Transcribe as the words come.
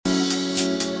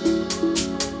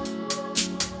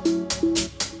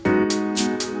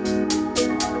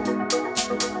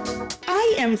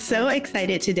am so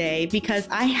excited today because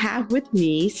I have with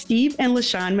me Steve and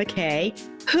LaShawn McKay,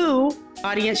 who,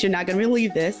 audience, you're not going to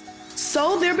believe this,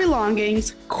 sold their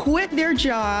belongings, quit their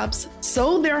jobs,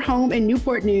 sold their home in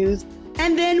Newport News,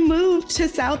 and then moved to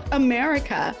South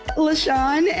America.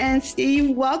 LaShawn and Steve,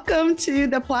 welcome to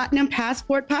the Platinum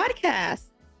Passport Podcast.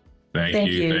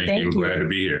 Thank you. Thank you. Glad to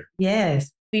be here.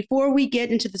 Yes. Before we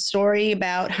get into the story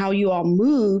about how you all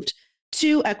moved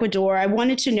to Ecuador, I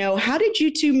wanted to know, how did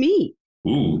you two meet?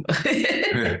 Ooh.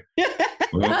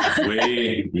 Well,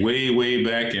 way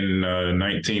back in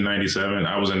 1997,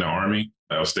 I was in the Army.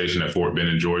 I was stationed at Fort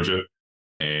Benning, Georgia,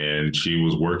 and she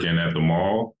was working at the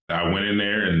mall. I went in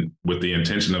there and with the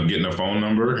intention of getting a phone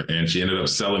number, and she ended up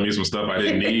selling me some stuff I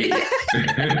didn't need.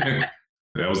 That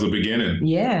was the beginning.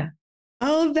 Yeah.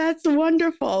 Oh, that's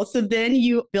wonderful. So then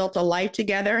you built a life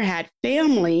together, had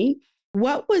family.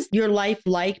 What was your life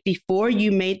like before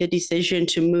you made the decision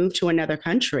to move to another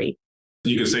country?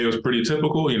 You could say it was pretty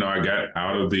typical. You know, I got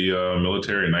out of the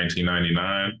military in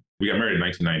 1999. We got married in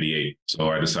 1998. So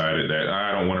I decided that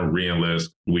I don't want to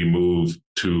re-enlist. We moved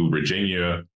to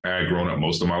Virginia. I had grown up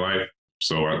most of my life.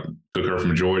 So I took her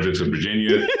from Georgia to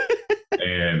Virginia.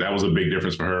 And that was a big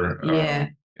difference for her. Yeah.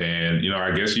 And, you know, I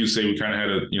guess you'd say we kind of had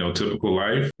a, typical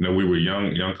life. You know, we were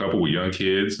young couple with young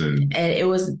kids. And it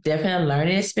was definitely a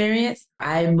learning experience.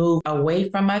 I moved away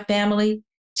from my family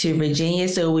to Virginia.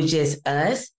 So it was just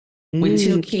us with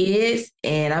two kids.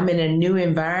 And I'm in a new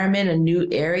environment, a new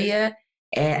area.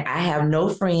 And I have no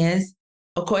friends.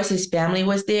 Of course, his family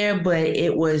was there, but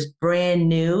it was brand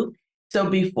new. So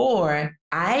before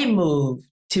I moved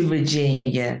to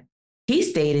Virginia, he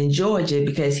stayed in Georgia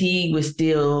because he was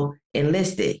still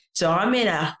enlisted. So I'm in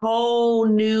a whole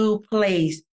new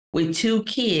place with two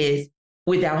kids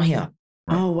without him.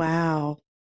 Oh, wow.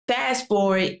 Fast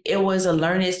forward, it was a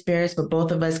learning experience for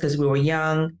both of us because we were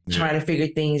young, trying to figure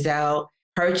things out,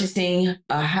 purchasing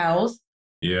a house.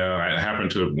 Yeah, it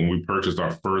happened when we purchased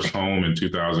our first home in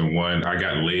 2001. I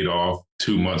got laid off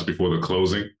 2 months before the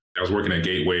closing. I was working at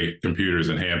Gateway Computers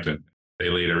in Hampton. They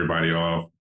laid everybody off.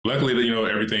 Luckily,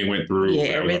 everything went through.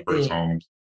 Yeah, that was our first homes.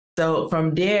 So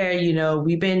from there,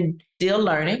 we've been still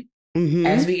learning.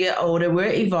 As we get older,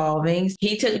 we're evolving.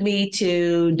 He took me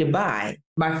to Dubai,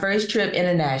 my first trip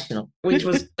international, which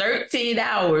was 13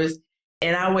 hours,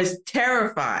 and I was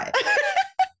terrified.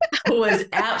 I was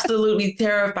absolutely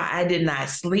terrified. I did not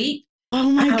sleep. Oh,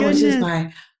 my goodness. I was just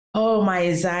like, my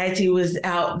anxiety was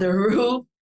out the roof.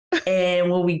 And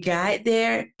when we got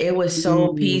there, it was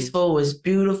so peaceful. It was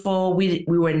beautiful. We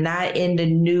were not in the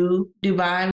new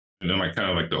Dubai. And then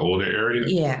kind of the older area.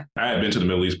 Yeah. I had been to the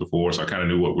Middle East before, so I kind of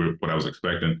knew what I was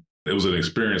expecting. It was an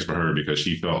experience for her because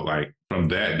she felt like from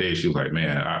that day, she was like,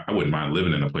 man, I wouldn't mind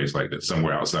living in a place like that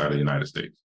somewhere outside of the United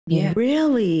States. Yeah.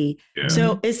 Really? Yeah.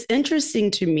 So it's interesting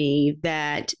to me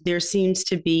that there seems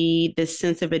to be this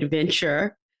sense of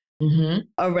adventure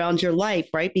around your life,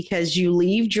 right? Because you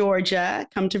leave Georgia,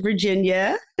 come to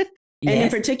Virginia. And in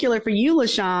particular for you,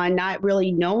 LaShawn, not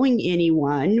really knowing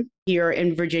anyone here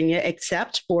in Virginia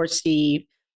except for Steve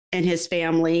and his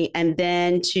family, and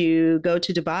then to go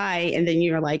to Dubai. And then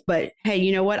you're like, but hey,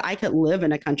 you know what? I could live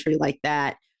in a country like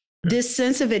that. This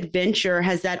sense of adventure,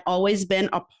 has that always been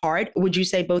a part, would you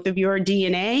say, both of your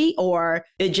DNA, or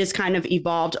it just kind of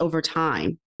evolved over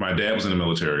time? My dad was in the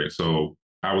military. So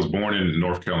I was born in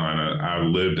North Carolina. I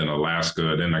lived in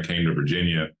Alaska. Then I came to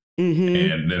Virginia.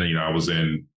 And then, I was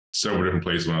in several different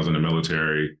places when I was in the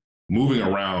military. Moving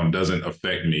around doesn't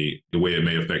affect me the way it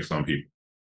may affect some people.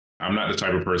 I'm not the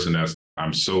type of person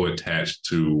I'm so attached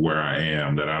to where I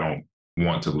am that I don't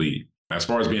want to leave. As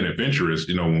far as being adventurous,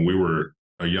 when we were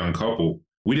a young couple,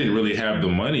 we didn't really have the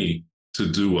money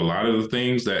to do a lot of the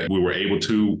things that we were able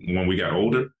to when we got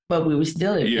older. But we were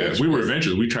still adventurous. Yeah, we were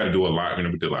adventurous. We tried to do a lot. We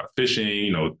did a lot of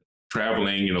fishing,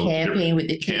 traveling, camping with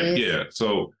the kids. Yeah.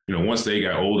 So, once they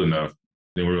got old enough,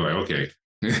 then we were like, okay,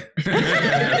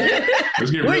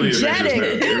 let's get really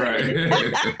adventurous now.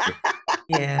 Right.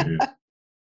 Yeah.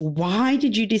 Why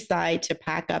did you decide to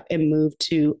pack up and move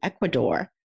to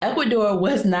Ecuador? Ecuador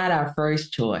was not our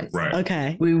first choice. Right.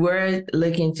 Okay. We were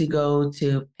looking to go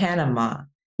to Panama.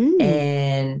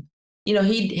 And,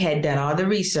 he had done all the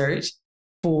research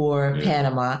for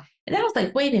Panama. And I was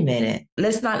like, wait a minute,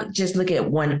 let's not just look at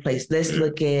one place. Let's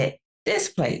look at this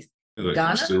place. Ghana?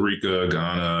 Costa Rica,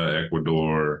 Ghana,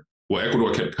 Ecuador. Well,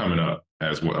 Ecuador kept coming up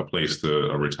as a place to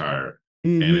retire.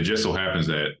 And it just so happens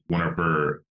that one of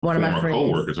my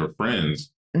coworkers or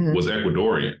friends was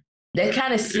Ecuadorian. That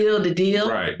kind of sealed the deal.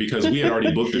 Right, because we had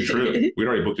already booked a trip. We'd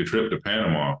already booked a trip to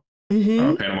Panama,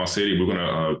 Panama City. We're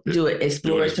going to do an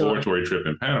exploratory trip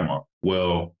in Panama.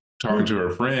 Well, talking to her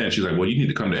friend. She's like, well, you need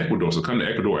to come to Ecuador. So come to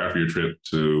Ecuador after your trip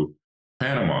to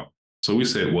Panama. So we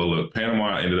said, well, look,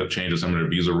 Panama ended up changing some of their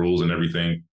visa rules and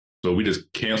everything. So we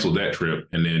just canceled that trip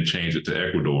and then changed it to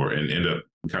Ecuador and ended up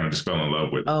kind of just fell in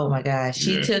love with it. Oh my gosh.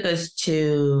 She took us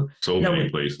to many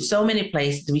places. So many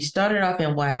places. We started off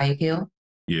in Guayaquil.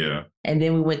 Yeah. And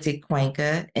then we went to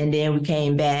Cuenca, and then we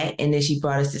came back, and then she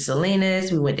brought us to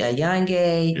Salinas. We went to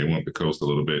Allangue. Yeah, went up the coast a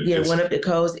little bit. Yeah, went up the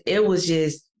coast. It was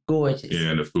just gorgeous. Yeah,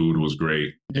 and the food was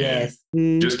great. Yes.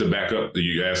 Just to back up,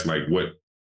 you asked like what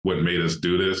made us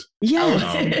do this? Yeah.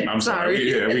 I'm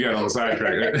sorry. Yeah, we got on the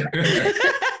sidetrack.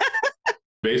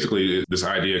 Basically, this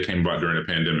idea came about during the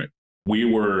pandemic. We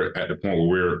were at the point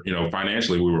where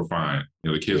financially we were fine.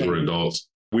 The kids were adults.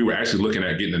 We were actually looking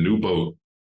at getting a new boat.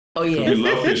 Oh, yeah. We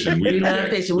love fishing. We love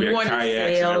fishing. We wanted to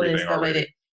sail and stuff like that.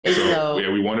 So,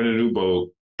 we wanted a new boat.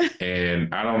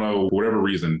 And I don't know, for whatever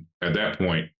reason, at that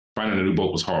point, finding a new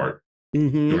boat was hard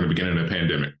during the beginning of the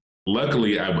pandemic.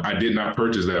 Luckily, I did not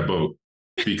purchase that boat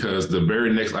because the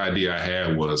very next idea I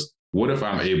had was, what if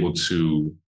I'm able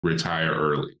to retire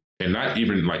early? And not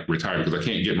even like retire because I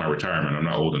can't get my retirement. I'm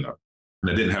not old enough.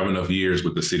 And I didn't have enough years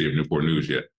with the city of Newport News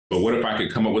yet. But what if I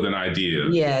could come up with an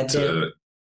idea to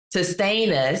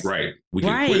sustain us? Right. We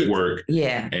could quit work.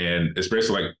 Yeah. And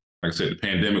especially like I said, the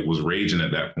pandemic was raging at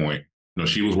that point.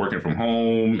 She was working from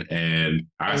home and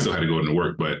I still had to go into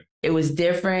work, but it was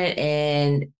different.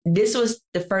 And this was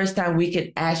the first time we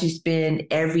could actually spend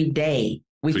every day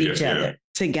with each other.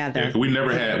 Together. Yeah, we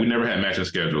never had matching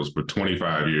schedules for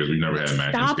 25 years. We never had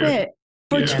matching schedules. Stop it.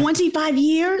 For 25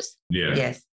 years? Yeah.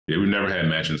 Yes. Yeah, we never had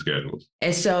matching schedules.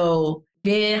 And so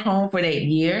being home for that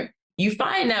year, you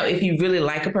find out if you really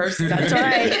like a person. That's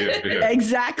right.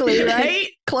 Exactly, right?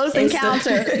 Close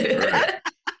encounter. Right.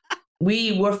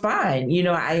 We were fine.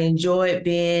 I enjoyed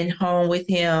being home with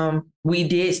him. We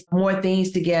did more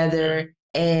things together.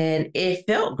 And it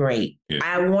felt great. Yeah.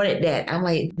 I wanted that. I'm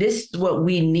like, this is what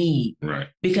we need. Right.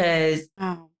 Because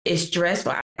it's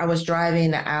stressful. I was driving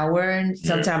an hour and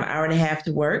sometime an hour and a half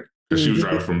to work. She was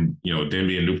driving from,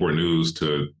 Denby and Newport News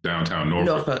to downtown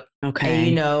Norfolk.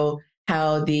 Okay. And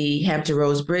how the Hampton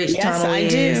Roads Bridge tunnel I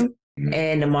is. do.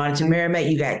 And the Monitor Merrimack,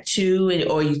 you got two,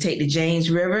 or you take the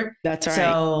James River. That's right.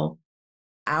 So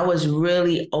I was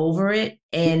really over it.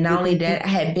 And not only that, I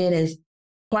had been in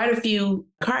quite a few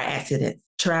car accidents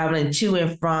traveling to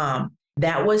and from.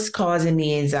 That was causing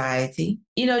me anxiety.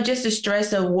 Just the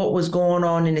stress of what was going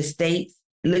on in the States,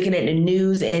 looking at the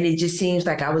news, and it just seems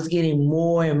like I was getting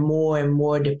more and more and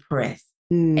more depressed.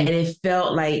 And it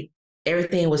felt like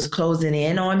everything was closing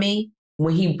in on me.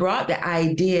 When he brought the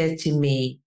idea to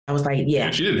me, I was like,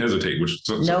 yeah. She didn't hesitate, which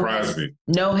surprised me.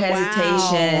 No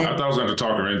hesitation. Wow. I thought I was going to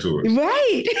talk her into it.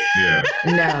 Right. Yeah.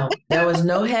 No, there was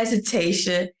no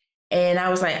hesitation. And I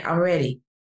was like, I'm ready.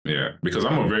 Yeah, because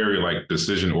I'm a very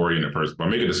decision-oriented person. If I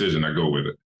make a decision, I go with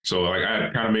it. So I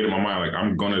kind of made up my mind,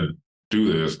 I'm going to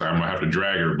do this. I'm going to have to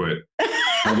drag her, but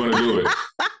I'm going to do it.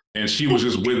 And she was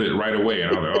just with it right away.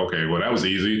 And I was like, okay, well, that was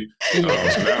easy. So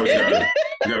now we got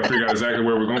to figure out exactly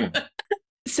where we're going.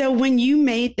 So when you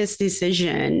made this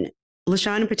decision,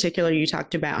 LaShawn in particular, you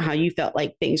talked about how you felt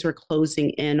like things were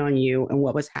closing in on you and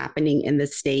what was happening in the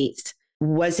States.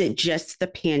 Was it just the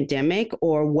pandemic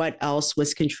or what else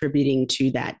was contributing to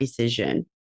that decision?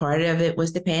 Part of it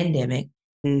was the pandemic.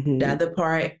 The other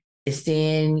part is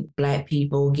seeing Black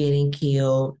people getting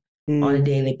killed on a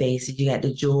daily basis. You got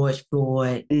the George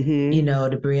Floyd,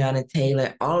 the Breonna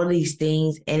Taylor, all of these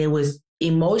things. And it was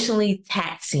emotionally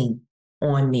taxing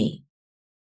on me.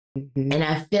 And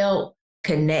I felt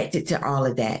connected to all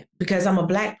of that because I'm a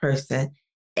Black person,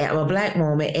 I'm a Black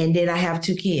woman, and then I have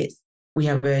two kids. We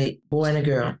have a boy and a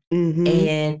girl,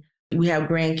 and we have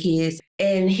grandkids.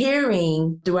 And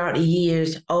hearing throughout the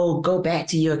years, oh, go back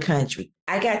to your country.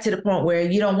 I got to the point where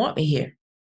you don't want me here.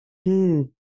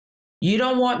 You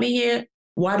don't want me here.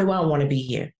 Why do I want to be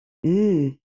here?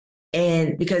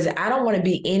 And because I don't want to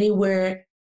be anywhere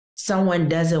someone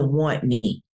doesn't want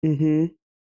me.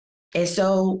 And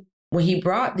so when he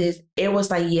brought this, it was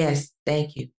like, yes,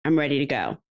 thank you. I'm ready to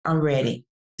go. I'm ready.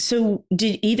 So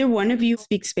did either one of you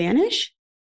speak Spanish?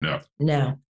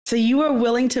 No. So you were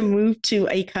willing to move to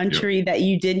a country that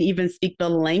you didn't even speak the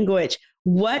language.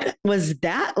 What was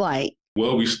that like?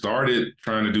 Well, we started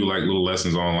trying to do little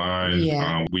lessons online.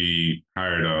 Yeah. We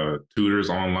hired tutors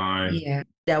online. Yeah,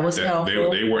 that was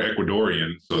helpful. They were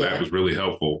Ecuadorian, so that was really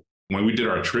helpful. When we did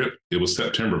our trip, it was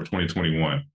September of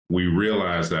 2021. We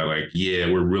realized that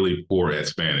we're really poor at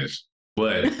Spanish,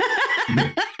 but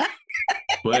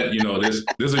but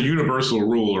there's a universal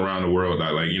rule around the world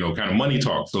that kind of money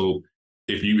talk. So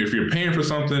if you're paying for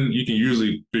something, you can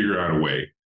usually figure out a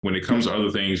way. when it comes to other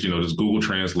things, just Google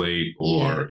Translate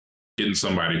or getting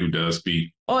somebody who does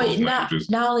speak. Or not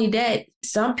only that,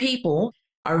 some people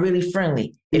are really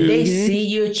friendly. If they see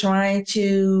you're trying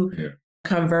to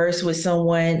converse with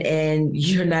someone and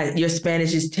your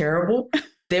Spanish is terrible,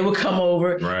 they will come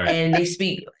over and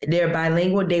they're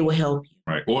bilingual, they will help you.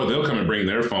 Right. Or they'll come and bring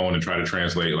their phone and try to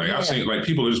translate. Like I've seen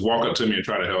people just walk up to me and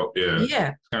try to help. Yeah.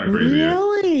 It's kind of crazy.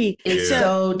 Really? It's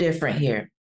so different here.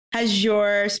 Has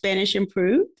your Spanish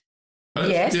improved?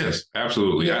 Yes. Yes,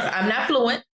 absolutely. Yes, I'm not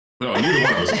fluent. No, neither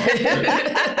one of us.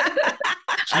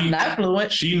 I'm not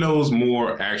fluent. She knows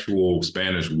more actual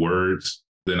Spanish words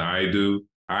than I do.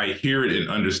 I hear it and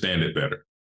understand it better.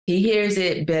 He hears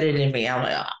it better than me. I'm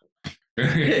like,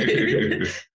 oh.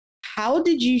 How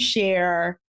did you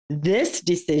share this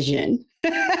decision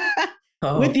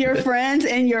with your friends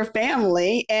and your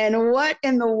family? And what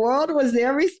in the world was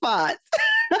their response?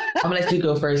 I'm gonna let you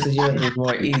go first because yours was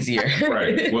more easier.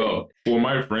 Right. Well, for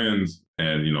my friends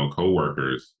and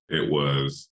coworkers, it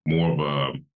was more of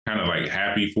a kind of like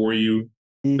happy for you.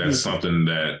 That's something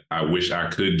that I wish I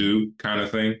could do kind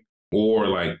of thing. Or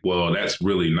like, well, that's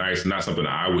really nice. Not something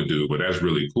I would do, but that's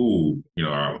really cool.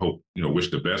 I hope, wish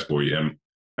the best for you. And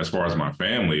as far as my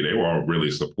family, they were all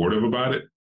really supportive about it.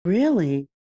 Really?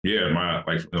 Yeah. My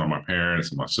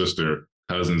parents, my sister,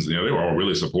 cousins, they were all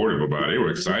really supportive about it. They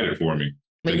were excited for me.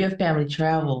 But your family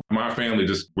traveled. My family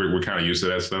we're kind of used to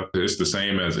that stuff. It's the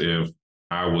same as if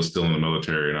I was still in the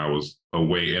military and I was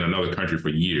away in another country for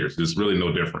years. It's really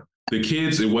no different. The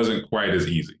kids, it wasn't quite as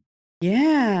easy.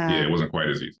 Yeah. Yeah, it wasn't quite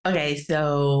as easy. Okay,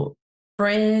 so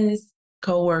friends,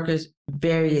 coworkers,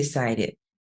 very excited.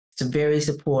 So very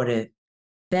supportive.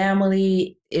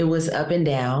 Family, it was up and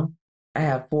down. I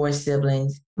have 4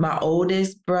 siblings. My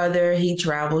oldest brother, he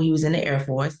traveled. He was in the Air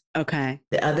Force. Okay.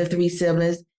 The other 3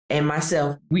 siblings and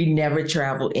myself, we never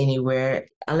traveled anywhere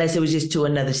unless it was just to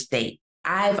another state.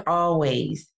 I've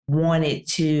always wanted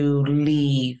to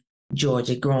leave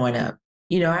Georgia growing up.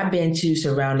 I've been to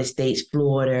surrounding states,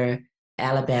 Florida,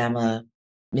 Alabama,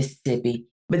 Mississippi,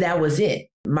 but that was it.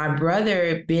 My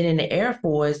brother, being in the Air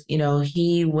Force,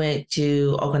 he went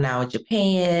to Okinawa,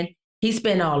 Japan. He's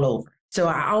been all over. So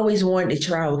I always wanted to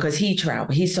travel because he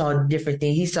traveled. He saw different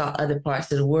things. He saw other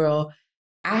parts of the world.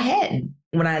 I hadn't.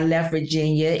 When I left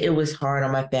Virginia, it was hard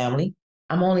on my family.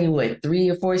 I'm only, 3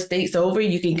 or 4 states over.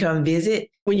 You can come visit.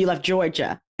 When you left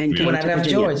Georgia. And when I left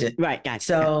Georgia. Right, gotcha.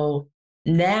 So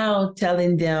now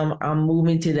telling them I'm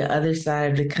moving to the other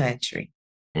side of the country.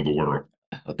 Of the world.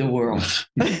 Of the world.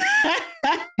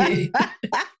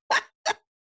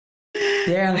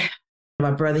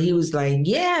 My brother, he was like,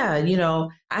 yeah,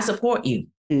 I support you.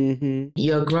 Mm-hmm.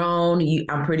 You're grown.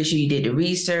 I'm pretty sure you did the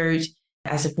research.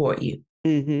 I support you.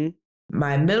 Mm-hmm.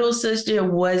 My middle sister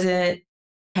wasn't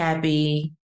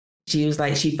happy. She was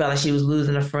like, she felt like she was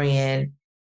losing a friend.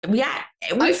 Technology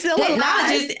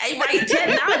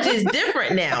is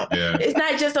different now. Yeah. It's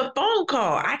not just a phone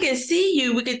call. I can see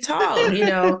you. We can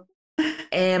talk,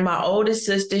 And my oldest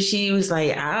sister, she was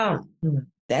like,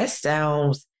 that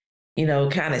sounds,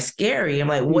 kind of scary. I'm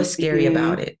like, what's scary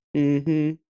about it?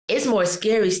 Mm-hmm. It's more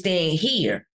scary staying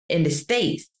here in the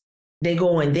States than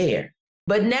going there.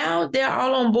 But now they're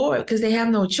all on board because they have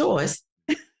no choice.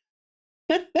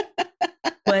 But,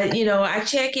 I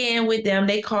check in with them.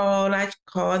 I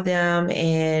call them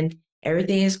and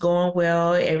everything is going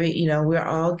well. We're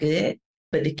all good.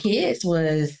 But the kids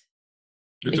it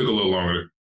took a little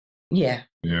longer. Yeah.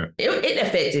 Yeah. It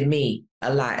affected me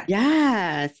a lot.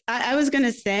 Yes. I was going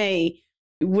to say,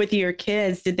 with your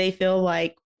kids, did they feel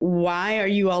like, why are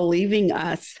you all leaving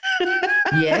us?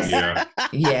 Yes. Yeah.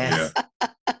 Yes.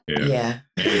 Yeah.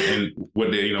 And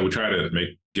what we try to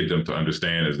get them to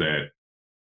understand is that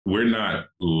we're not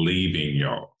leaving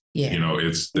y'all. Yeah.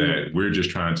 It's that we're just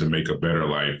trying to make a better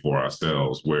life for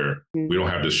ourselves where we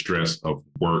don't have the stress of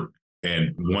work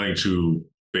and wanting to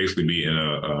basically be in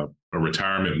a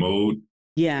retirement mode.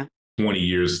 Yeah. 20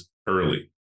 years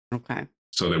early. Okay.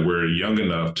 So that we're young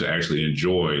enough to actually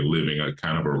enjoy living a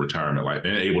kind of a retirement life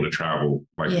and able to travel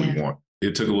like we want.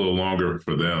 It took a little longer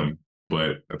for them,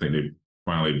 but I think they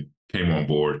finally came on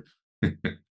board.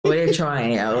 Well, they're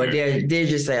trying, or they're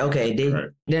just like, okay,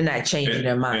 they're not changing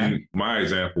their mind. And my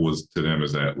example to them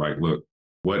is that, like, look,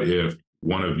 what if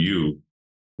one of you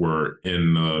were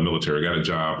in the military, got a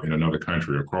job in another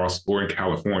country or in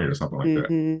California or something like that?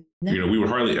 No. We would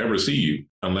hardly ever see you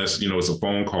unless, it's a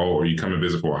phone call or you come and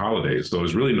visit for a holiday. So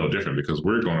it's really no different because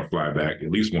we're going to fly back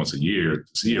at least once a year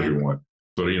to see everyone.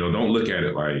 So, don't look at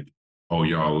it like, oh,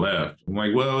 y'all left. I'm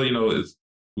like, well,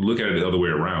 look at it the other way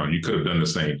around. You could have done the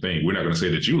same thing. We're not going to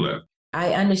say that you left.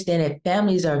 I understand that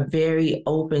families are very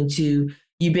open to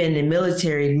you've been in the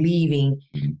military, leaving,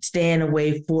 staying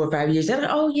away 4 or 5 years. They're like,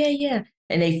 oh, yeah, yeah.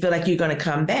 And they feel like you're going to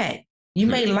come back. You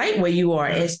may like where you are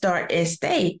and start and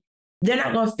stay. They're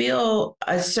not going to feel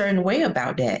a certain way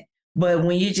about that. But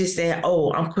when you just say,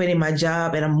 oh, I'm quitting my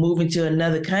job and I'm moving to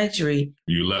another country.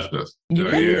 You left us. You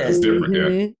left us. It's different.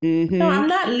 Mm-hmm. No, I'm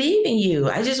not leaving you.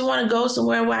 I just want to go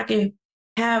somewhere where I can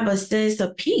have a sense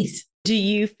of peace. Do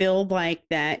you feel like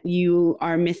that you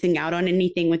are missing out on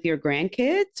anything with your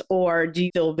grandkids, or do you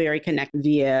feel very connected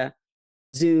via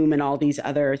Zoom and all these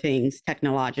other things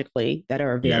technologically that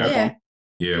are available?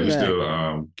 Yeah, we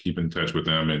still keep in touch with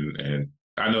them. And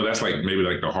I know that's like maybe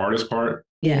like the hardest part.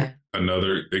 Yeah.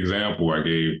 Another example I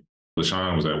gave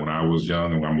LaShawn was that when I was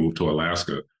young and when I moved to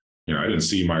Alaska, I didn't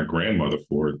see my grandmother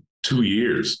for 2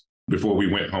 years before we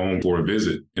went home for a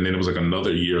visit. And then it was like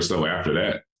another year or so after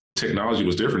that. Technology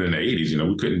was different in the 80s.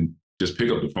 We couldn't just pick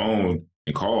up the phone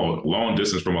and call. Long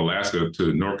distance from Alaska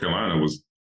to North Carolina was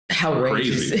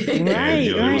outrageous. Crazy. And,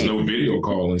 there was no video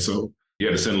calling. So you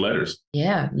had to send letters.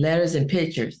 Yeah, letters and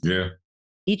pictures. Yeah.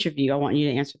 Each of you, I want you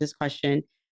to answer this question.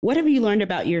 What have you learned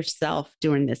about yourself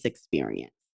during this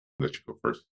experience? Let you go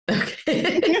first.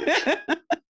 Okay.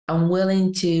 I'm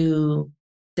willing to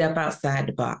step outside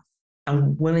the box.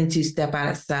 I'm willing to step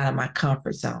outside of my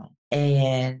comfort zone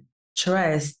and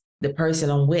trust the person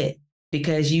I'm with,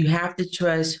 because you have to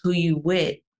trust who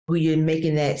you're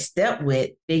making that step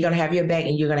with. They're going to have your back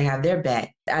and you're going to have their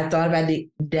back. I thought about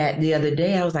that the other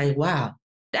day. I was like, wow,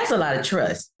 that's a lot of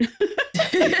trust.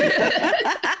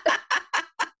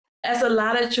 That's a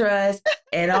lot of trust.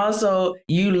 And also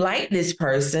you like this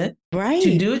person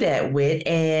to do that with.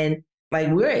 And like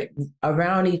we're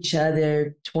around each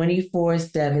other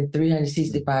 24/7,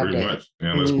 365 Pretty days. much.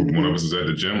 Yeah, unless one of us is at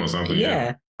the gym or something.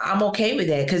 Yeah. I'm okay with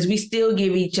that because we still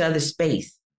give each other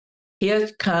space. He'll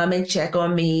come and check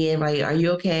on me and like, are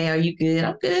you okay? Are you good?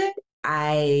 I'm good.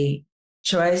 I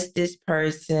trust this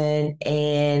person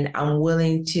and I'm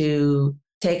willing to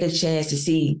take a chance to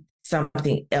see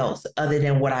something else other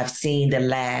than what I've seen the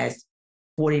last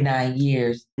 49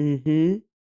 years and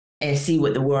see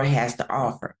what the world has to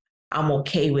offer. I'm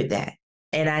okay with that.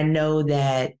 And I know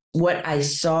that what I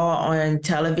saw on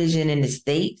television in the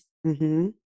States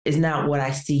is not what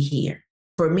I see here.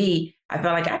 For me, I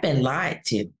felt like I've been lied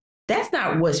to. That's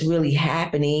not what's really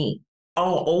happening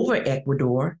all over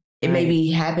Ecuador. It may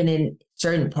be happening in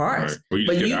certain parts. Well, you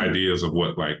just get ideas of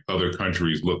what like other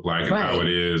countries look like and how it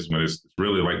is, when it's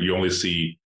really like you only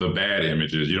see the bad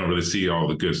images. You don't really see all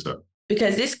the good stuff.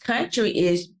 Because this country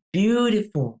is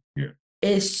beautiful. Yeah.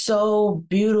 It's so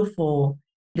beautiful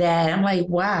that I'm like,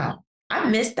 wow, I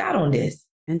missed out on this.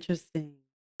 Interesting.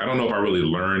 I don't know if I really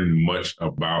learned much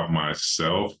about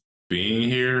myself being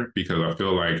here because I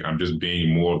feel like I'm just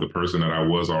being more of the person that I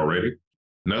was already.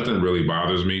 Nothing really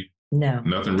bothers me. No.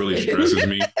 Nothing really stresses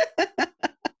me.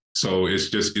 So it's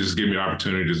just giving me an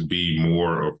opportunity to just be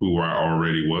more of who I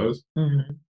already was.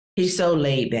 Mm-hmm. He's so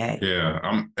laid back. Yeah.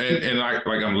 I'm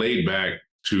laid back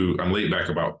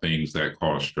about things that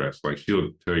cause stress. Like she'll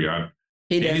tell you,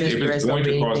 if it's going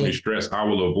to cause me stress, I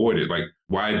will avoid it. Like,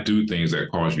 why do things that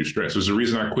cause you stress? There's a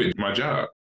reason I quit my job.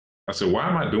 I said, why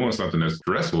am I doing something that's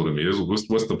stressful to me?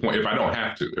 What's the point? If I don't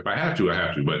have to. If I have to, I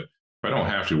have to. But if I don't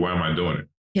have to, why am I doing it?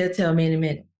 He'll tell me in a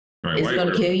minute. Right, it's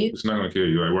going to kill you? It's not going to kill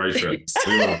you. Like, why are you stressed?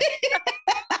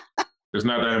 It's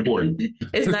not that important.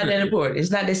 It's not that important. It's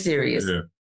not that serious.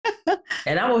 Yeah.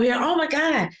 And I'm over here, oh my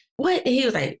God, what? And he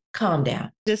was like, calm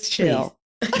down. Just chill.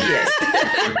 Yes.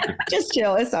 Just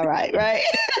chill. It's all right, right?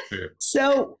 Yeah.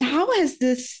 So how has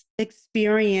this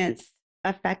experience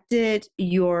affected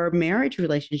your marriage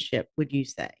relationship, would you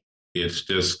say? It's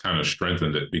just kind of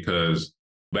strengthened it because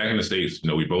back in the States,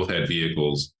 we both had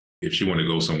vehicles. If she wanted to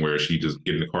go somewhere, she just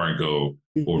get in the car and go.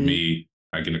 Or me,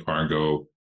 I get in the car and go.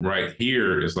 Right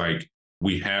here, it's like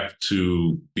we have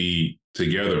to be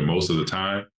together most of the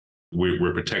time.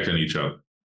 We're protecting each other.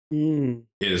 And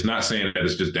it's not saying that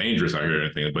it's just dangerous out here or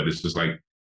anything, but it's just like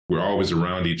we're always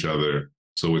around each other.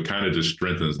 So it kind of just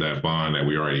strengthens that bond that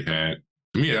we already had.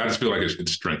 To me, I just feel like it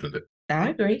strengthened it. I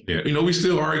agree. Yeah. We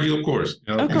still argue, of course.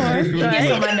 Of course. He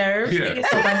gets on my nerves. Yeah. He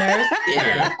gets on my nerves.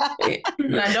 Yeah.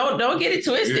 Now, don't get it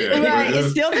twisted. Yeah. Right.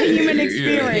 It's still the human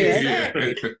experience.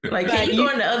 Yeah. Like, can you go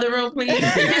in the other room, please?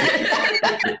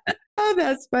 Oh,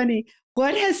 that's funny.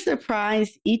 What has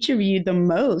surprised each of you the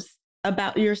most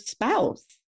about your spouse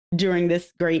during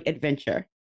this great adventure?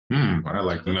 I'd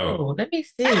like to know. Oh, let me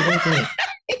see.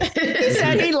 He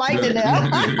said he liked to know.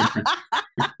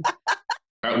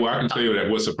 Well, I can tell you that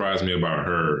what surprised me about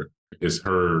her is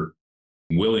her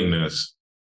willingness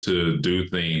to do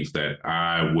things that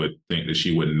I would think that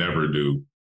she would never do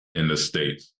in the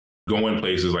States. Going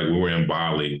places like we were in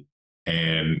Bali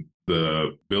and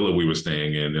the villa we were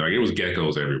staying in, like it was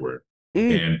geckos everywhere.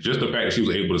 And just the fact that she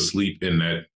was able to sleep in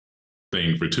that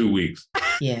thing for 2 weeks,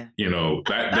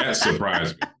 that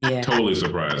surprised me. Yeah. Totally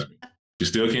surprised me. She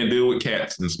still can't deal with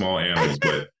cats and small animals,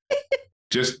 but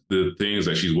just the things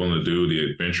that she's willing to do,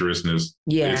 the adventurousness,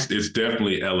 it's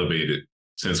definitely elevated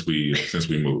since we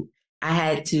moved. I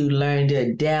had to learn to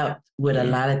adapt with a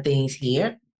lot of things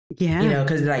here. Yeah.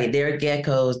 Because like there are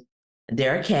geckos,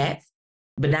 there are cats,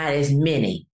 but not as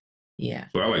many. Yeah.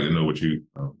 So I'd like to know what you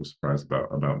were surprised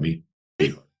about me.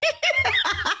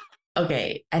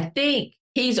 Okay. I think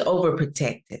he's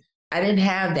overprotective. I didn't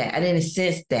have that. I didn't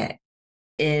sense that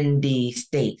in the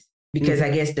States because I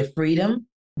guess the freedom.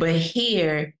 But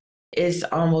here it's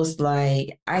almost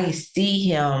like I see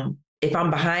him, if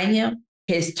I'm behind him,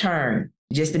 his turn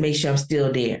just to make sure I'm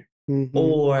still there.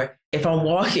 Or if I'm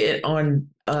walking on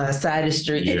side of the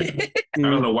street. I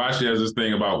don't know why she has this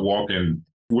thing about walking.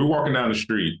 We're walking down the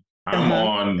street. I'm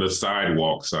on the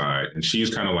sidewalk side and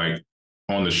she's kind of like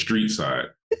on the street side.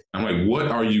 I'm like, what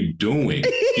are you doing?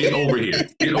 Get over here.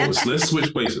 Get over. Let's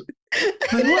switch places.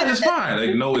 Like, what? It's fine.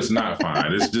 Like, no, it's not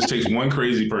fine. It just takes one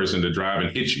crazy person to drive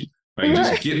and hit you. Like,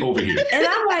 just get over here. And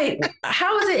I'm like,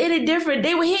 how is it any different?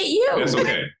 They would hit you. That's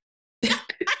okay.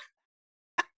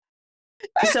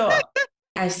 So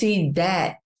I see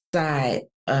that side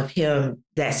of him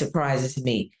that surprises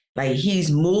me. Like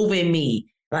he's moving me.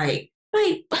 Like,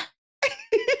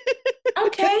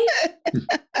 okay.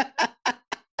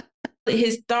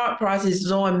 His thought process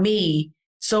is on me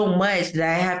so much that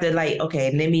I have to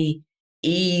okay, let me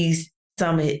ease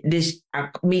some of this,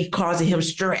 me causing him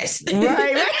stress.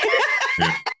 Right.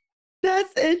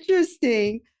 That's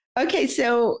interesting. Okay,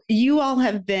 so you all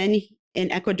have been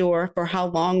in Ecuador for how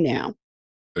long now?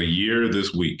 A year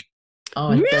this week.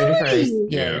 Oh, really? 31st.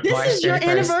 Yeah. This March is your 31st.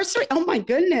 Anniversary? Oh my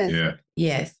goodness. Yeah.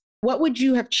 Yes. What would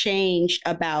you have changed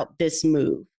about this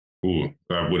move? Ooh,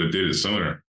 I would have did it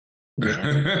sooner.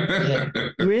 Yeah.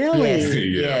 Really?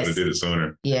 Yes. I would have did it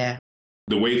sooner. Yeah.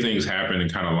 The way things happened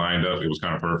and kind of lined up, it was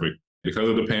kind of perfect because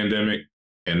of the pandemic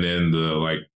and then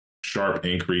the sharp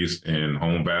increase in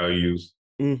home values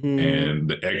and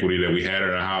the equity that we had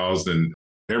in our house, and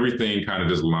everything kind of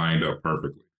just lined up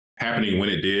perfectly. Happening when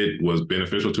it did was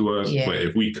beneficial to us, but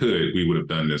if we could, we would have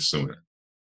done this sooner,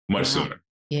 much sooner.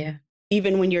 Yeah.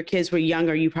 Even when your kids were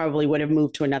younger, you probably would have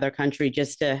moved to another country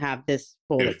just to have this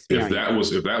full experience.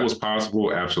 If that was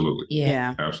possible, absolutely.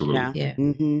 Yeah. Absolutely. Yeah.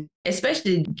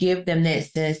 Especially give them that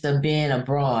sense of being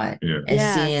abroad and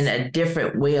seeing a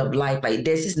different way of life. Like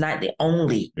this is not the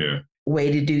only way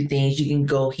to do things. You can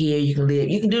go here, you can live,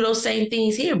 you can do those same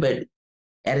things here, but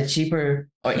at a cheaper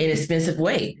or inexpensive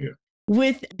way. Yeah.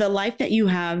 With the life that you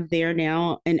have there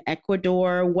now in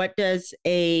Ecuador, what does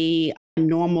a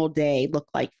normal day look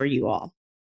like for you all?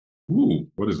 Ooh,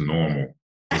 what is normal?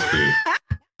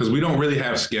 Because we don't really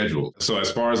have schedule. So as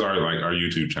far as our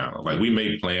YouTube channel, we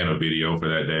may plan a video for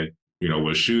that day.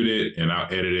 We'll shoot it and I'll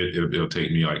edit it. It'll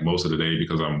take me most of the day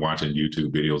because I'm watching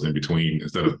YouTube videos in between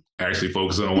instead of actually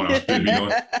focusing on what I'm supposed to be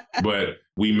doing. But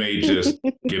we may just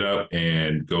get up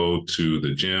and go to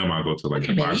the gym. I'll go to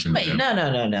the boxing gym.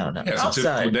 No. That's a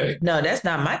typical day. No, that's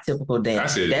not my typical day. I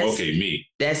said, me.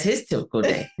 That's his typical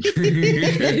day. We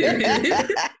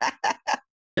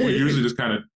usually just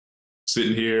kind of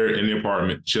sitting here in the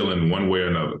apartment, chilling one way or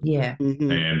another. Yeah.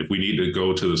 And if we need to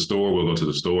go to the store, we'll go to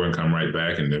the store and come right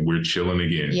back, and then we're chilling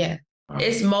again. Yeah.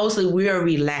 It's mostly we're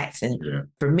relaxing. Yeah.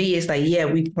 For me, it's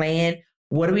we plan,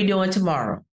 what are we doing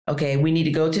tomorrow? Okay, we need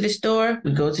to go to the store.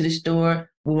 We go to the store.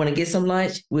 We want to get some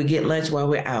lunch. We'll get lunch while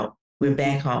we're out. We're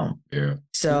back home. Yeah.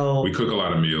 So we cook a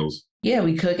lot of meals. Yeah,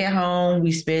 we cook at home.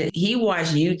 He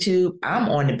watched YouTube. I'm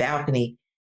on the balcony.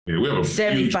 Yeah, we have a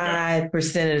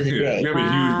 75% of the day. We have a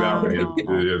huge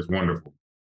balcony. It's wonderful.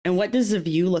 And what does the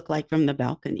view look like from the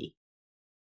balcony?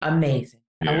 Amazing.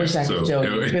 I wish I could show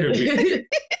you.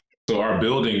 So our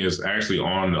building is actually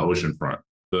on the ocean front.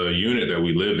 The unit that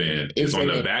we live in is on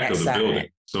the back of the building.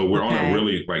 So we're on a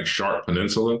really sharp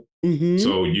peninsula.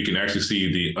 So you can actually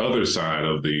see the other side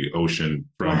of the ocean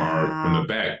from the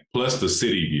back, plus the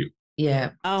city view.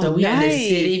 Yeah. Oh, so we have the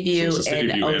city view, and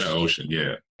the ocean.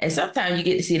 Yeah. And sometimes you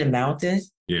get to see the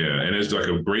mountains. Yeah. And it's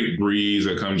a great breeze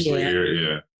that comes through here.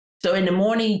 Yeah. So in the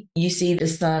morning, you see the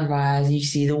sunrise, you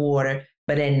see the water.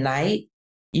 But at night,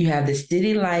 you have the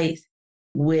city lights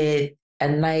with a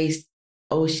nice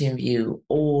ocean view,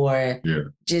 or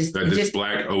just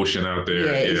black ocean out there.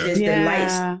 Yeah, it's just the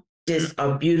lights just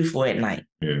are beautiful at night.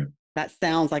 Yeah. That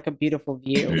sounds like a beautiful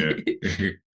view. Yeah.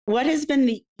 What has been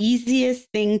the easiest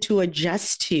thing to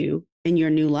adjust to in your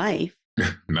new life?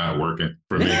 Not working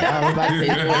for me. I was about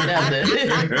to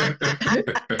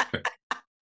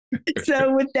say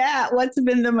So with that, what's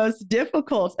been the most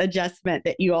difficult adjustment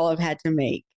that you all have had to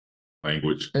make?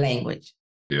 Language.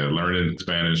 Yeah, learning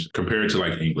Spanish compared to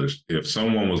like English. If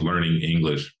someone was learning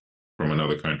English from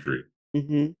another country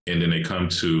and then they come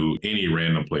to any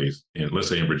random place, and let's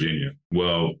say in Virginia,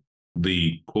 well,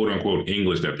 the quote unquote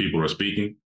English that people are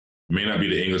speaking may not be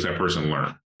the English that person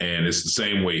learned. And it's the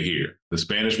same way here. The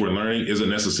Spanish we're learning isn't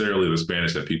necessarily the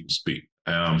Spanish that people speak.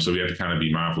 So we have to kind of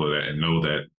be mindful of that and know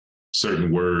that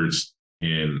certain words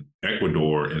in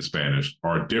Ecuador in Spanish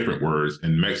are different words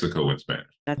in Mexico in Spanish.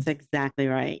 That's exactly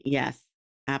right. Yes,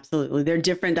 absolutely. There are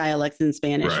different dialects in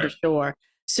Spanish for sure.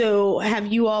 So have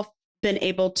you all been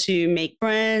able to make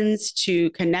friends, to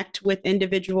connect with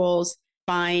individuals,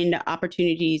 find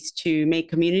opportunities to make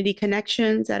community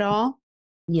connections at all?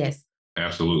 Yes.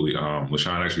 Absolutely.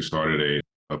 LaShawn actually started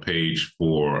a page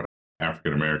for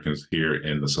African Americans here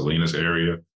in the Salinas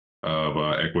area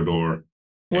of Ecuador.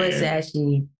 Well, it's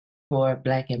actually for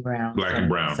Black and Brown.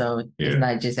 So it's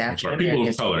not just African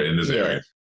Americans. People of color in this area.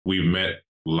 We've met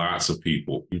lots of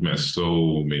people. We've met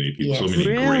so many people, so many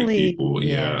great people.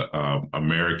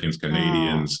 Americans,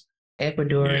 Canadians,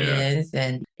 Ecuadorians,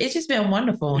 and it's just been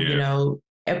wonderful. You know,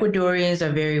 Ecuadorians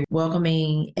are very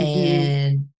welcoming,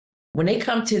 and when they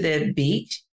come to the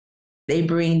beach, they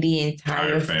bring the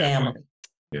entire family.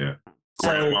 Yeah.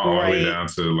 Grandma all the way down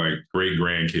to like great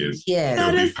grandkids. Yeah.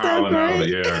 They'll be piling out.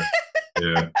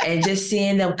 Yeah. And just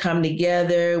seeing them come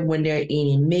together when they're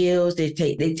eating meals, they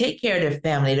take care of their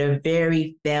family. They're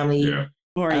very family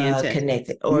oriented,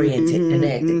 connected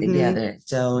together.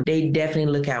 So they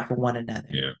definitely look out for one another.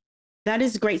 Yeah. That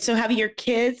is great. So have your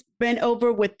kids been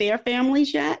over with their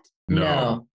families yet?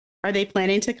 No. Are they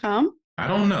planning to come? I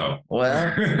don't know.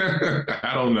 Well,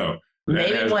 I don't know.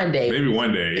 Maybe one day.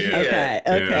 Yeah.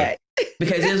 Okay.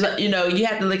 Because it was, you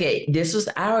have to look at this was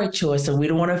our choice, so we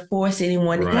don't want to force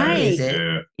anyone to come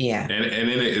visit. Yeah. And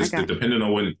then it's depending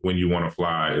on when you want to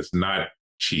fly. It's not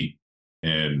cheap,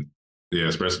 and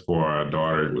especially for our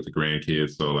daughter with the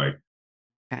grandkids. So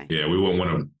we wouldn't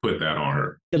want to put that on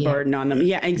her. The burden on them.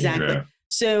 Yeah, exactly. Yeah.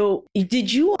 So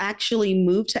did you actually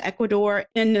move to Ecuador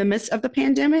in the midst of the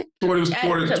pandemic? Towards the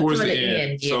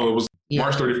end. Yeah. So it was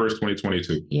March 31st,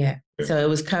 2022. Yeah. So it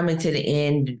was coming to the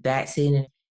end, vaccine.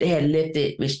 They had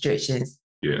lifted restrictions.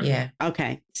 Yeah.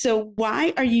 Okay. So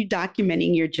why are you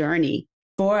documenting your journey?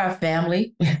 For our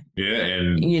family. Yeah.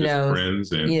 And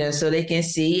friends. And so they can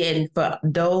see. And for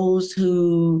those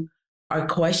who are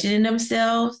questioning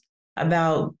themselves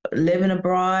about living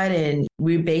abroad, and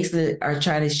we basically are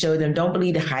trying to show them, don't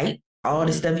believe the hype, all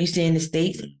the stuff you see in the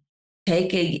States.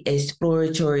 Take a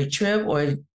exploratory trip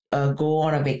or go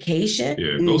on a vacation.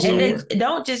 Yeah, and then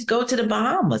don't just go to the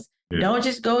Bahamas. Yeah. Don't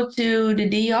just go to the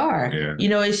DR.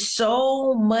 Yeah. It's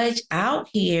so much out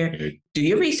here. Yeah. Do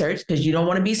your research, because you don't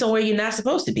want to be somewhere you're not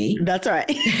supposed to be. That's right.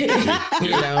 Get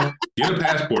a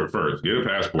passport first. Get a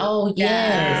passport. Oh,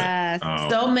 yes.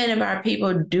 So many of our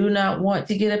people do not want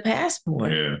to get a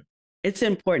passport. Yeah. It's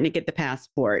important to get the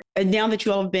passport. And now that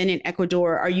you all have been in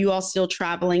Ecuador, are you all still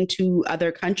traveling to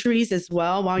other countries as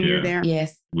well while you're there?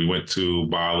 Yes. We went to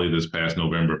Bali this past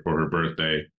November for her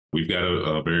birthday. We've got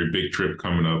a very big trip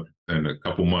coming up in a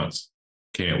couple months.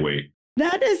 Can't wait.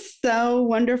 That is so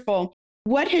wonderful.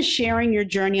 What has sharing your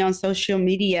journey on social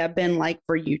media been like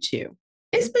for you two?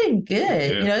 It's been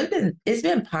good. Yeah. It's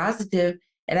been positive.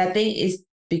 And I think it's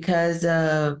because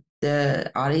of the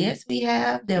audience we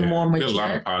have. They're more mature. There's a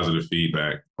lot of positive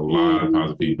feedback, of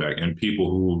positive feedback. And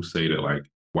people who say that like,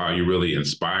 wow, you really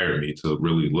inspired me to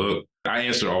really look. I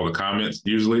answer all the comments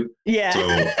usually. Yeah. So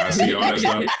I see all that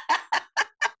stuff.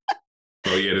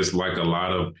 So there's like a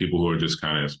lot of people who are just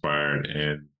kind of inspired,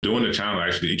 and doing the channel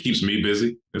actually, it keeps me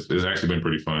busy. It's actually been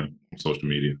pretty fun on social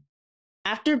media.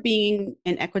 After being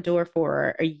in Ecuador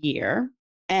for a year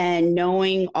and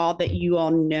knowing all that you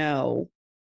all know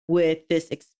with this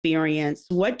experience,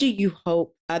 what do you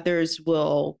hope others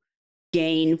will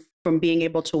gain from being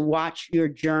able to watch your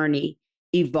journey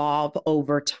evolve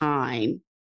over time?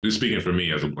 Just speaking for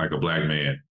me as a Black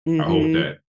man, I hope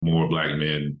that more Black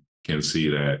men can see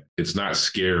that it's not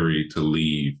scary to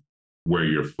leave where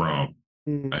you're from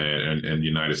and the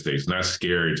United States. It's not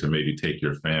scary to maybe take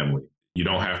your family. You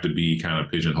don't have to be kind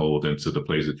of pigeonholed into the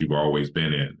place that you've always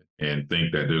been in and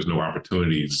think that there's no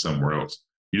opportunities somewhere else.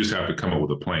 You just have to come up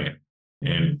with a plan.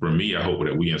 And for me, I hope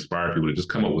that we inspire people to just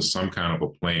come up with some kind of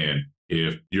a plan.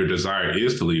 If your desire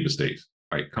is to leave the States,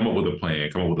 like come up with a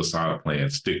plan, come up with a solid plan,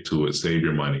 stick to it, save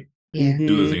your money,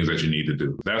 do the things that you need to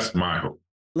do. That's my hope.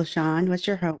 LaShawn, what's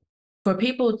your hope? For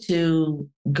people to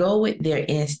go with their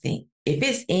instinct. If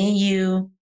it's in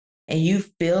you and you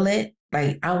feel it,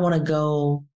 like I want to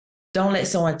go, don't let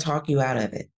someone talk you out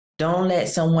of it. Don't let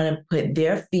someone put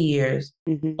their fears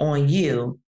on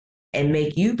you and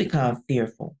make you become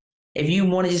fearful. If you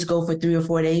want to just go for 3 or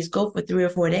 4 days, go for 3 or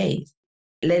 4 days.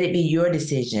 Let it be your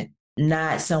decision,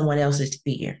 not someone else's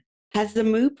fear. Has the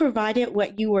move provided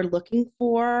what you were looking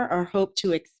for or hope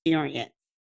to experience?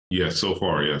 Yes, so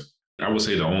far, yes. I would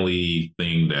say the only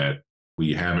thing that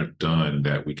we haven't done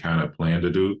that we kind of plan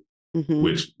to do,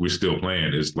 which we still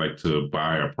plan, is like to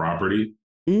buy a property,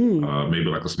 maybe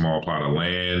like a small plot of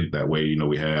land. That way,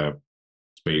 we have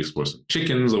space for some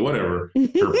chickens or whatever.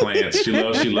 Her plants, she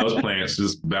loves plants.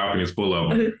 This balcony is full of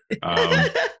them.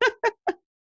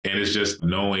 And it's just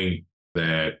knowing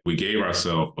that we gave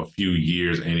ourselves a few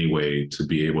years anyway to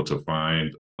be able to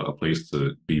find a place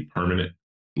to be permanent.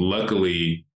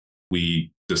 Luckily,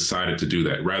 we decided to do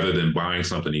that rather than buying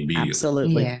something immediately.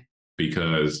 Absolutely. Yeah.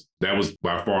 Because that was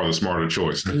by far the smarter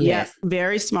choice. Yes,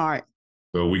 very smart.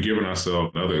 So we've given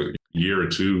ourselves another year or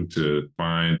two to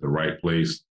find the right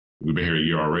place. We've been here a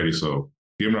year already, so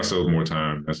giving ourselves more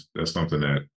time, that's something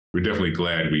that we're definitely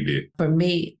glad we did. For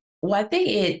me, I think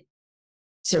it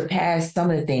surpassed some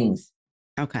of the things.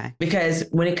 Okay. Because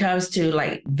when it comes to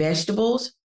like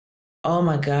vegetables, oh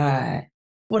my God.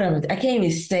 I can't even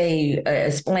explain.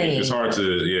 It's hard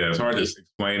to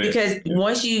explain it. Because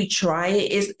once you try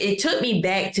it, it took me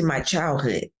back to my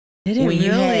childhood.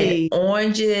 You had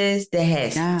oranges that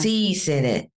had seeds in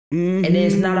it. And then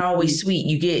it's not always sweet.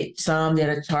 You get some that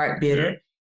are tart bitter.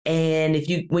 Yeah. And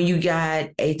when you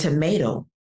got a tomato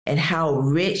and how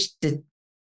rich and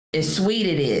sweet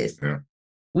it is. Yeah.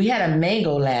 We had a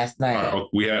mango last night.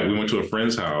 We went to a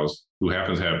friend's house who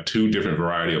happens to have 2 different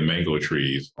variety of mango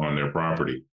trees on their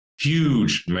property.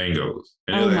 Huge mangoes.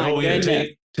 And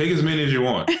take as many as you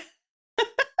want.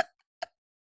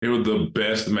 It was the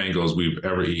best mangoes we've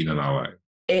ever eaten in our life.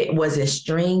 It wasn't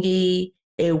stringy.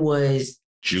 It was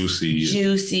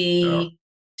juicy,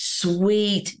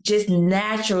 sweet, just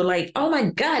natural. Like, oh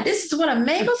my God, this is what a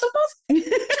mango's supposed to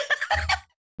be.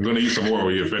 I'm going to use some more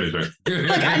when you're finished. Like,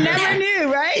 I never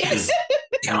knew, right? Yes.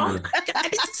 Oh my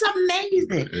God, this is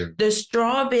amazing. Yeah. The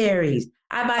strawberries.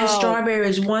 I buy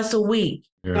strawberries once a week.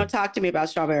 Yeah. Don't talk to me about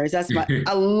strawberries. I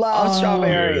love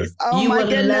strawberries. Yeah. Oh, you would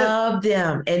love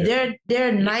them. And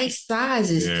they're nice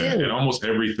sizes too. And almost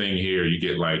everything here, you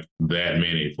get like that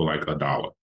many for like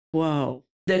 $1. Whoa.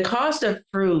 The cost of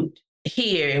fruit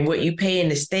here and what you pay in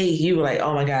the States, you were like,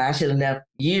 oh my God, I should have left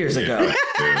years ago.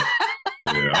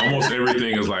 Yeah, almost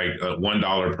everything is like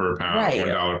 $1 per pound. Right.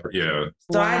 $1 per,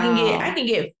 So I can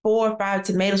get 4 or 5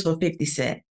 tomatoes for 50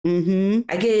 cents.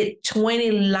 I get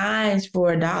 20 limes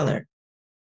for $1.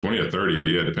 20 or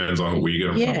 30, depends on where you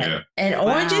get them from. Yeah. And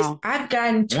oranges, I've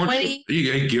gotten 20.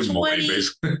 You give them away,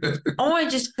 basically.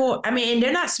 Oranges and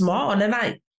they're not small. They're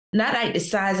not like the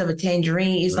size of a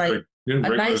tangerine. It's like a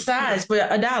nice size for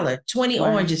 $1. 20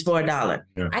 oranges for $1.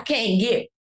 Yeah. I can't get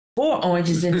 4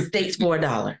 oranges in the States for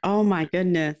 $1. Oh my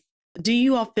goodness. Do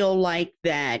you all feel like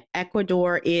that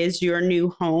Ecuador is your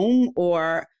new home,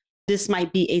 or this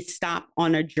might be a stop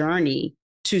on a journey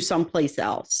to someplace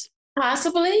else?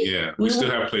 Possibly. Yeah. We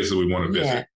still have places we want to visit.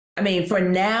 Yeah. I mean, for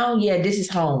now, this is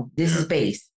home. This is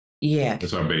base. Yeah.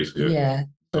 It's our base. Yeah. Yeah.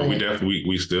 So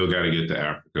we still got to get to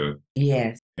Africa.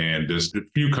 Yes. And there's a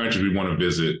few countries we want to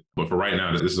visit, but for right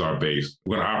now, this is our base.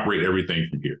 We're going to operate everything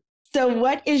from here. So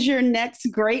what is your next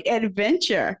great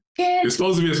adventure? It's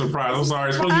supposed to be a surprise. I'm sorry.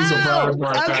 It's supposed to be a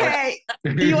surprise. Okay.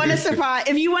 You want a surprise?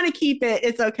 If you want to keep it,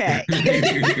 it's okay.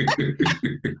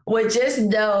 Well, just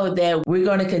know that we're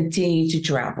going to continue to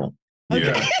travel.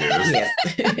 Okay. Yeah.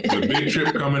 The big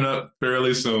trip coming up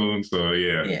fairly soon. So,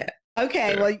 yeah.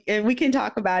 Okay. Well, we can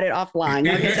talk about it offline.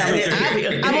 You can tell me.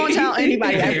 I won't tell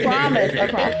anybody. I promise.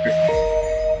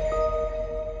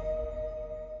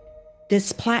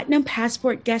 This Platinum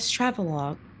Passport Guest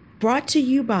Travelogue brought to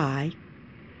you by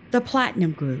the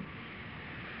Platinum Group.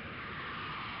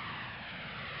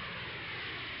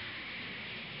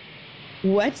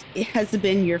 What has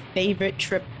been your favorite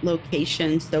trip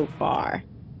location so far?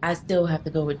 I still have to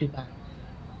go with Dubai.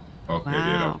 Okay,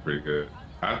 that was pretty good.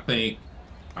 I think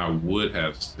I would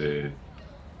have said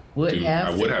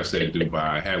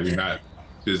Dubai had we not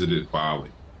visited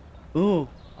Bali. Ooh.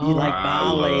 You like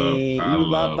Bali. You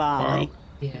love Bali.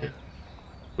 Yeah.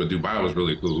 But Dubai was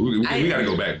really cool. We got to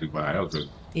go back to Dubai. That was good.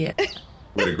 Yeah.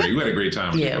 We had a great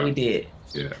time. Yeah, we did.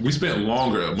 Yeah. We spent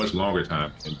a much longer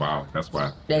time in Bali. That's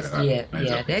why.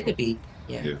 That could be.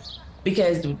 Yeah.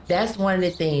 Because that's one of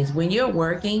the things. When you're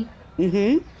working,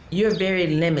 you're very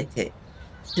limited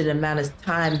to the amount of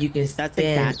time you can spend. That's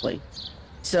exactly.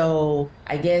 So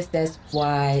I guess that's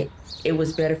why it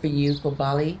was better for you for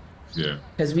Bali. Yeah.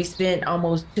 Because we spent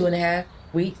almost 2.5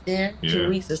 weeks there. 2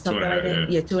 weeks or something like that.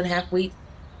 Yeah, 2.5 weeks.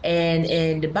 And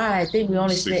in Dubai, I think we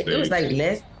only stayed, it was like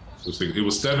less. It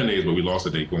was 7 days, but we lost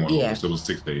a day going over, so it was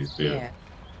 6 days. Yeah.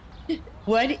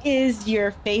 What is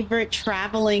your favorite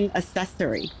traveling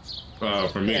accessory?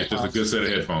 For me, it's just a good set of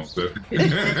headphones.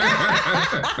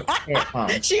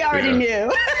 She already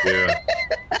knew. Yeah.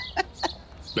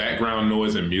 Background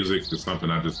noise and music is something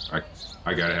I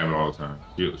gotta have it all the time.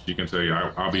 She can tell you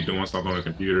I'll be doing something on the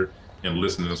computer and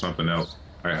listening to something else.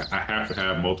 I have to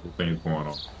have multiple things going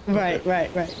on. Right.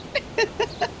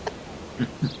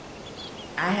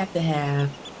 I have to have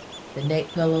the neck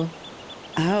pillow.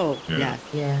 Oh, yes.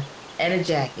 Yeah. And a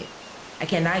jacket. I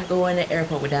cannot go in the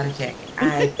airport without a jacket.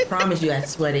 I promise you, I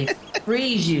swear they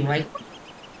freeze you. Like,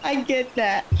 I get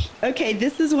that. Okay,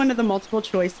 this is one of the multiple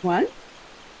choice ones.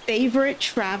 Favorite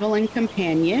traveling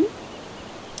companion.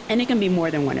 And it can be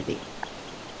more than one of these.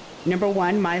 Number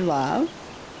 1, my love,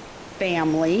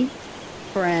 family,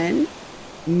 friend,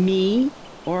 me,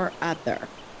 or other.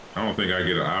 I don't think I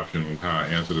get an option on how I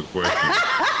answer this question.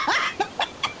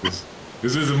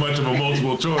 This isn't much of a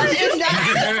multiple choice.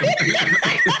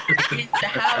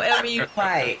 However you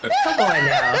like. Come on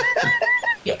now.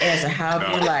 You answer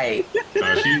however you like.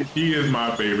 She is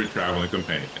my favorite traveling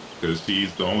companion because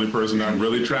she's the only person I've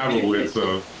really traveled with,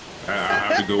 so I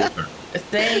have to go with her.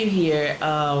 Same here.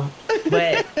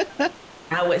 But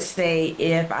I would say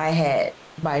if I had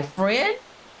my friend,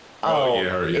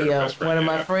 one of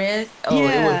my friends,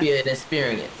 it would be an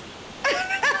experience.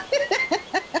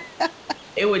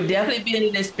 It would definitely be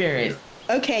an experience.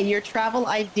 Okay, your travel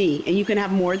ID, and you can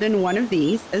have more than one of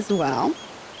these as well.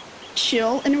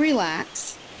 Chill and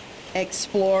relax,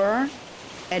 explorer,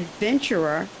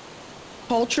 adventurer,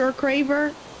 culture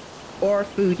craver, or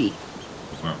foodie.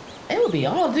 Wow. It would be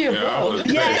all the above.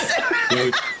 Yes.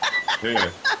 Yeah.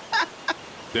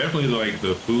 Definitely like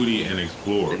the foodie and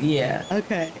explorer. Yeah.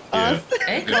 Okay. Yeah.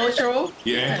 And cultural.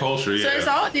 Yeah, and culture. Yeah. So it's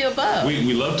all the above.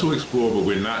 We love to explore, but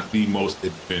we're not the most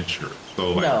adventurous.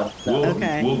 So like,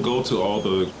 we'll go to all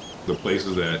the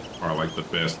places that are like the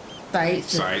best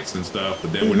sites and stuff,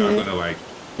 but then we're not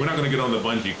gonna get on the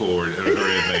bungee cord or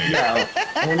anything. No,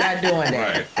 we're not doing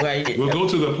that. Right. We'll go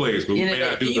to the place, but we may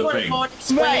not do the thing. You want to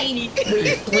swing? Will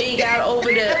you swing out over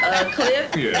the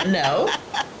cliff? Yeah. No.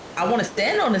 I want to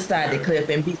stand on the side of the cliff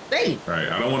and be safe. Right.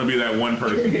 I don't want to be that one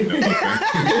person.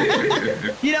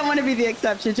 You don't want to be the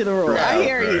exception to the rule. Right. I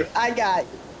hear you. I got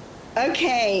you.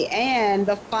 Okay, and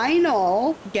the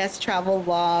final guest travel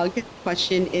vlog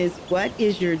question is, what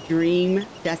is your dream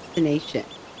destination?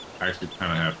 I actually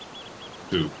kind of have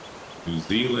two. New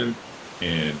Zealand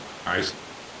and Iceland.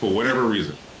 For whatever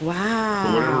reason. Wow.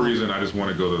 For whatever reason, I just want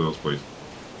to go to those places.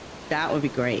 That would be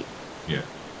great. Yeah.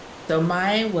 So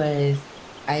mine was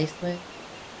Iceland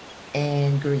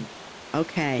and Greece.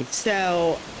 Okay,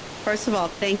 so first of all,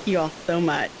 thank you all so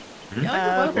much for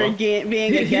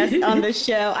being a guest on the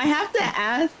show. I have to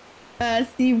ask,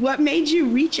 Steve, what made you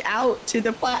reach out to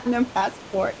the Platinum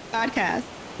Passport podcast?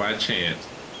 By chance.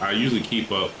 I usually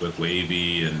keep up with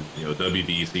Wavy and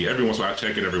WBC. Every once in a while, I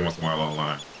check it every once in a while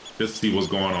online just to see what's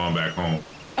going on back home.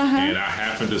 And I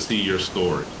happened to see your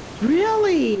story.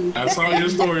 Really? I saw your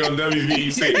story on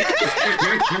WBC.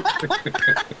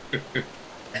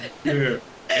 Yeah.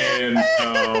 And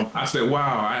I said,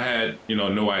 wow, I had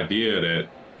no idea that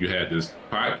you had this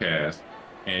podcast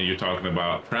and you're talking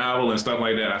about travel and stuff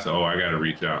like that. I said, I got to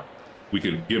reach out. We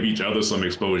could give each other some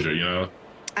exposure,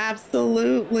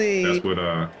 Absolutely. That's what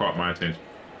caught my attention.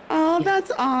 Oh,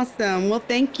 that's awesome. Well,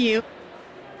 thank you.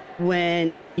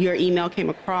 When your email came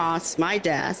across my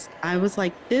desk, I was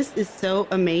like, this is so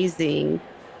amazing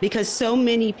because so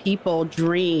many people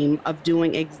dream of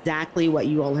doing exactly what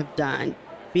you all have done,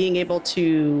 being able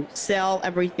to sell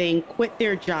everything, quit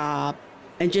their job,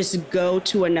 and just go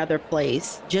to another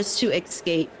place just to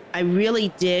escape. I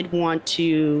really did want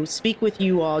to speak with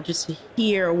you all just to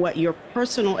hear what your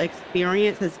personal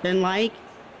experience has been like.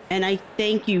 And I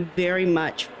thank you very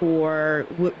much for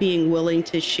being willing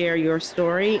to share your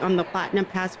story on the Platinum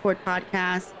Passport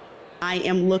podcast. I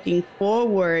am looking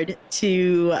forward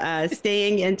to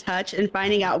staying in touch and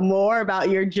finding out more about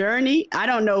your journey. I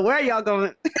don't know where y'all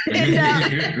going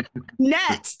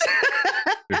next.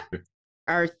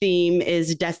 Our theme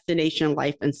is Destination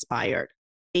Life Inspired.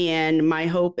 And my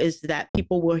hope is that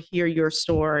people will hear your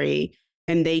story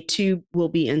and they too will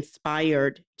be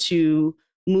inspired to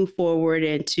move forward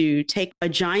and to take a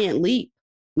giant leap.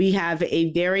 We have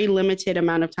a very limited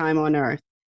amount of time on Earth.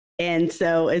 And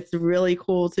so it's really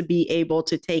cool to be able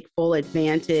to take full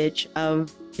advantage of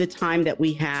the time that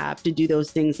we have to do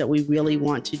those things that we really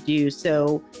want to do.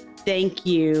 So thank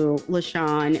you,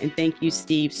 LaShawn, and thank you,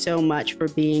 Steve, so much for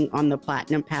being on the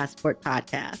Platinum Passport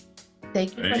podcast.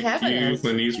 Thank you for having us.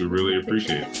 Clinice. We really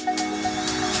appreciate it.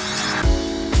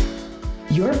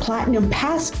 Your Platinum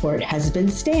Passport has been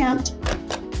stamped.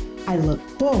 I look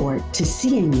forward to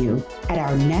seeing you at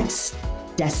our next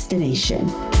destination.